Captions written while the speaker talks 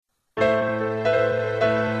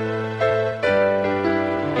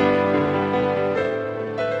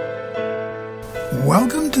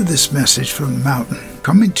to this message from the mountain,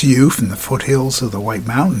 coming to you from the foothills of the White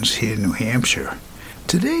Mountains here in New Hampshire.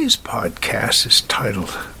 Today's podcast is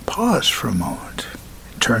titled, Pause for a Moment.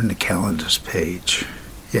 Turn the calendar's page.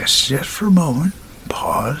 Yes, just for a moment.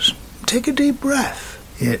 Pause. Take a deep breath.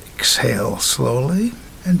 Exhale slowly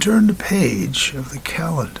and turn the page of the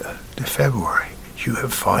calendar to February. You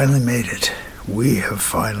have finally made it. We have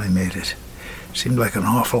finally made it. Seemed like an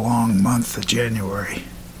awful long month of January.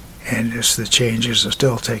 And as the changes are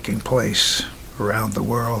still taking place around the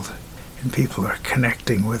world, and people are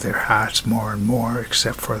connecting with their hearts more and more,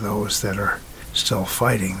 except for those that are still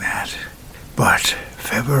fighting that. But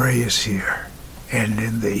February is here, and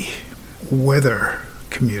in the weather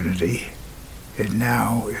community, it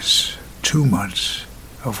now is 2 months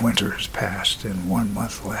of winter has passed and 1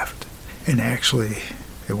 month left. And actually,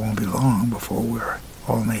 it won't be long before we're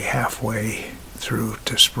only halfway through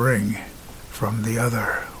to spring from the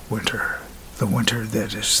other winter, the winter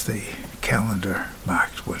that is the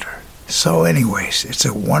calendar-marked winter. So anyways, it's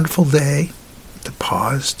a wonderful day to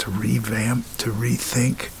pause, to revamp, to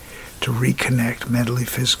rethink, to reconnect mentally,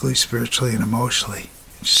 physically, spiritually, and emotionally.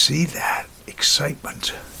 See that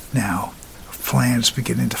excitement now of plans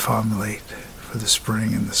beginning to formulate for the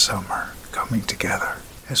spring and the summer coming together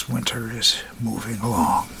as winter is moving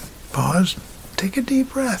along. Pause, take a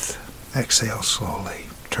deep breath, exhale slowly,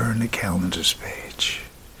 turn the calendar's page.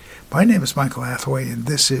 My name is Michael Hathaway, and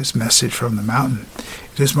this is Message from the Mountain.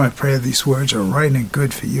 It is my prayer these words are right and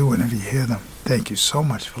good for you whenever you hear them. Thank you so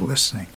much for listening.